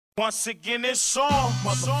Once again, it's on,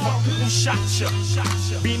 motherfucker. Who shot ya?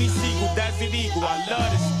 Beanie Sigel, Desert Eagle. I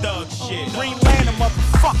love this thug shit. Green Lantern,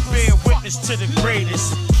 motherfucker. Bear witness to the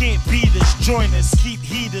greatest. Can't beat us, join us. Keep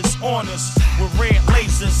heaters on us with red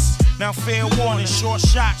lasers. Now fair warning, short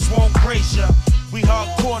shots won't graze ya. We hard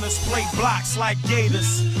corners, play blocks like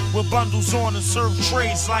gators. With bundles on and serve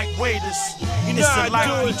trays like waiters. It's the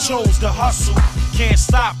life we chose to hustle. Can't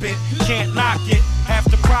stop it, can't knock it.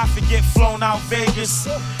 Half the profit get flown out Vegas.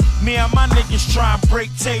 Me and my niggas try and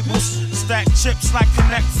break tables. Stack chips like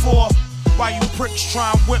Connect 4. While you pricks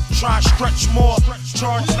try and whip, try and stretch more.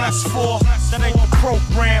 Charge less for, that ain't the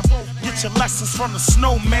program. Get your lessons from the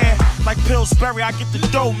snowman. Like Pillsbury, I get the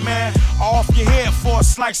dough, man. Off your head for a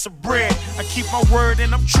slice of bread. I keep my word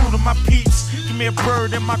and I'm true to my peeps. Give me a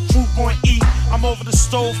bird and my crew gon' eat. I'm over the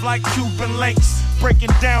stove like Cuban links.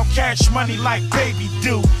 Breaking down cash money like baby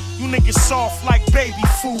do. You niggas soft like baby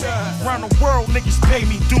food. Around the world, niggas pay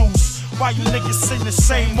me dues. Why you niggas sing the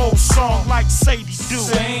same old song like Sadie do?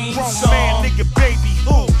 Grown man, nigga, baby,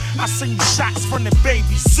 who? I sing you shots from the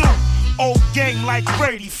baby zoo. Old game like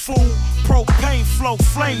Brady, fool. Propane flow,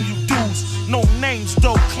 flame you dudes. No names,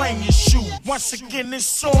 though, claim your shoe. Once again,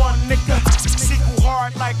 it's on, nigga. Sequel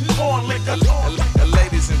hard like corn liquor.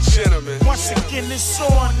 Ladies and gentlemen, once again, it's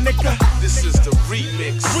on, nigga. This is the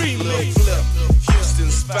remix. Flip,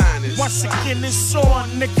 Houston's finest. Once again, it's on,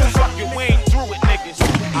 nigga. Fucking we ain't through it,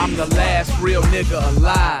 niggas. I'm the last real nigga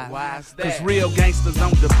alive. Cause real gangsters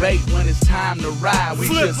don't debate when it's time to ride. We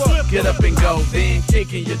just get up and go, then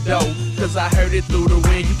kick in your dough. Cause I heard it through the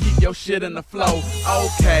wind, you keep your shit in the flow.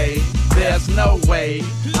 Okay, there's no way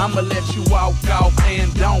I'ma let you walk off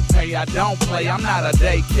and don't pay. I don't play, I'm not a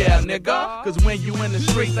daycare nigga. Cause when you in the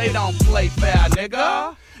streets, they don't play fair,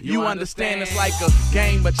 nigga. You understand it's like a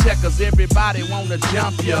game of checkers. Everybody wanna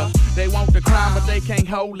jump ya. They want the crime, but they can't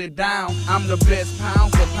hold it down. I'm the best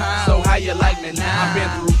pound for pound. So how you like me now? I've been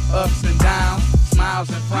through ups and downs, smiles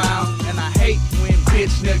and frowns, and I hate when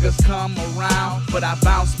bitch niggas come around. But I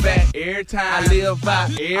bounce back every time. I live out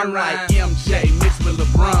every I'm like MJ mixed with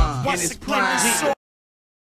LeBron in his prime.